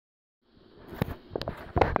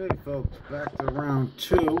Okay, folks, back to round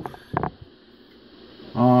two.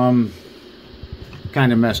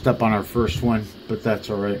 Kind of messed up on our first one, but that's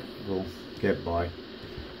all right. We'll get by.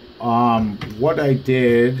 What I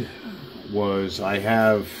did was I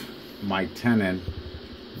have my tenon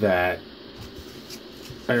that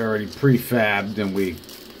I already prefabbed, and we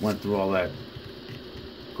went through all that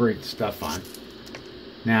great stuff on.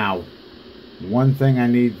 Now, one thing I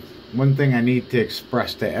need to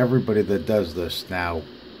express to everybody that does this. Now,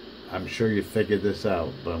 I'm sure you figured this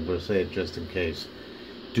out, but I'm going to say it just in case.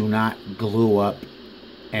 Do not glue up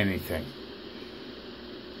anything.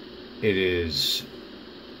 It is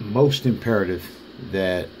most imperative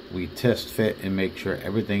that we test fit and make sure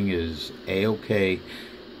everything is a-okay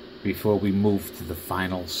before we move to the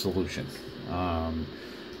final solution.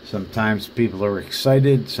 Sometimes people are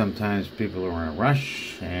excited, sometimes people are in a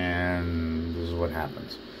rush, and this is what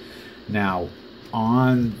happens. Now,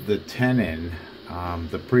 on the tenon,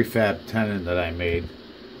 the prefab tenon that I made,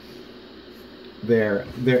 they're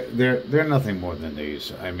nothing more than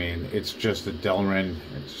these. I mean, it's just a Delrin.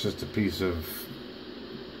 It's just a piece of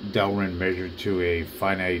Delrin measured to a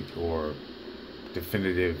finite or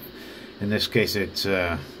definitive. In this case, it's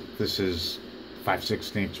this is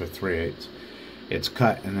 5/16 or 3/8. It's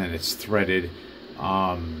cut and then it's threaded.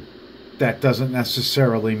 That doesn't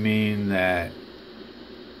necessarily mean that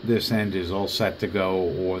this end is all set to go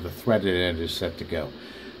or the threaded end is set to go.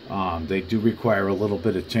 They do require a little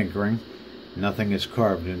bit of tinkering. Nothing is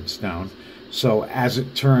carved in stone. So as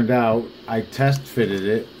it turned out, I test fitted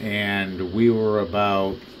it, and we were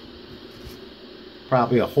about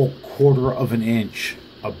probably a whole quarter of an inch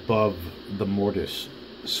above the mortise.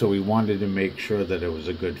 So we wanted to make sure that it was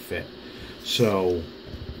a good fit. So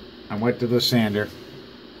I went to the sander,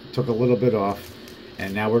 took a little bit off,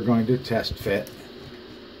 and now we're going to test fit.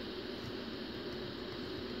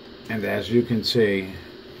 And as you can see,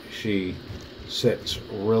 she sits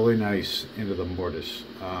really nice into the mortise,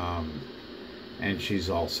 and she's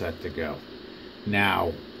all set to go.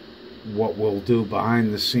 Now, what we'll do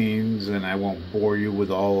behind the scenes, and I won't bore you with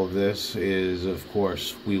all of this, is of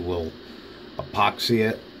course we will epoxy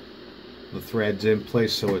it, the threads in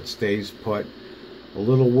place so it stays put. A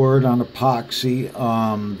little word on epoxy: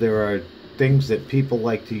 there are things that people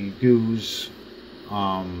like to use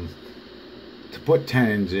to put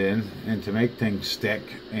tenons in and to make things stick,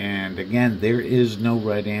 and again, there is no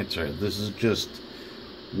right answer. This is just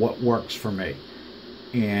what works for me.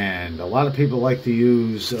 And a lot of people like to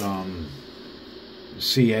use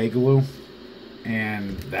CA glue,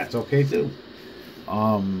 and that's okay too.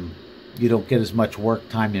 You don't get as much work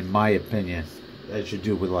time, in my opinion, as you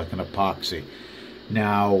do with like an epoxy.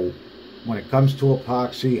 Now, when it comes to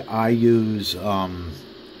epoxy, I use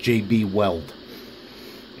JB Weld,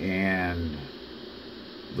 and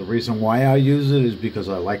the reason why I use it is because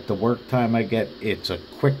I like the work time I get. It's a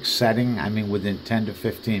quick setting. I mean, within 10 to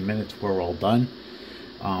 15 minutes we're all done.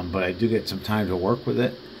 But I do get some time to work with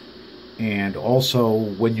it. And also,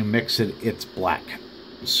 when you mix it, it's black.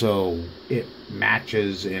 So it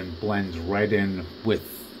matches and blends right in with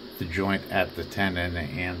the joint at the tenon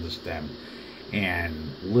and the stem.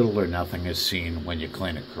 And little or nothing is seen when you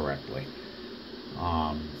clean it correctly.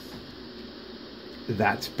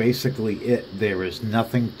 That's basically it. There is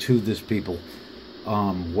nothing to this, people.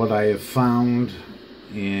 What I have found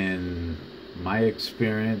in my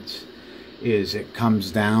experience is it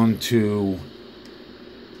comes down to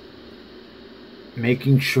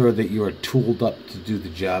making sure that you are tooled up to do the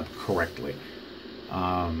job correctly.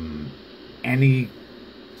 Any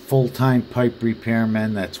full-time pipe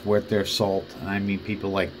repairmen that's worth their salt, and I mean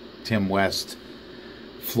people like Tim West,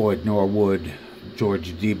 Floyd Norwood,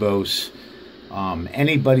 George Debose,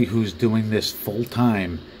 anybody who's doing this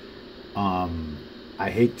full-time, I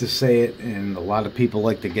hate to say it, and a lot of people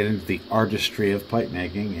like to get into the artistry of pipe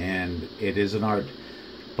making, and it is an art,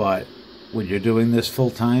 but when you're doing this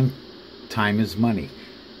full-time, time is money,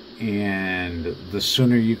 and the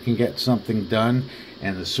sooner you can get something done,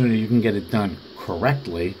 and the sooner you can get it done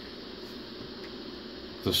correctly,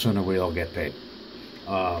 the sooner we all get paid,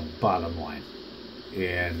 bottom line.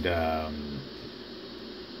 And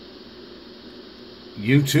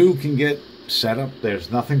you too can get set up. There's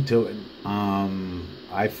nothing to it.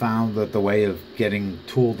 I found that the way of getting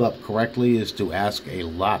tooled up correctly is to ask a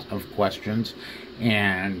lot of questions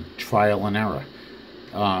and trial and error.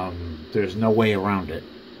 There's no way around it.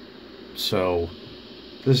 So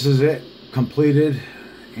this is it, completed,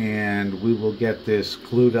 and we will get this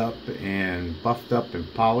glued up and buffed up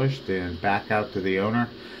and polished and back out to the owner.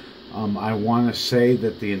 I want to say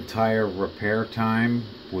that the entire repair time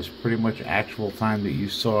was pretty much actual time that you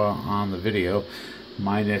saw on the video,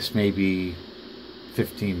 minus maybe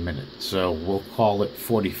 15 minutes. So we'll call it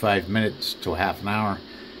 45 minutes to half an hour,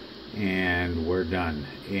 and we're done.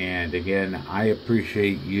 And again, I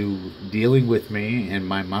appreciate you dealing with me and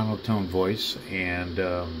my monotone voice, and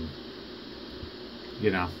you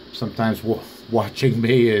know, sometimes watching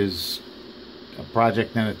me is a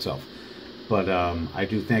project in itself. But I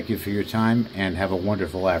do thank you for your time, and have a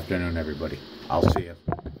wonderful afternoon, everybody. I'll see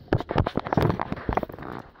you.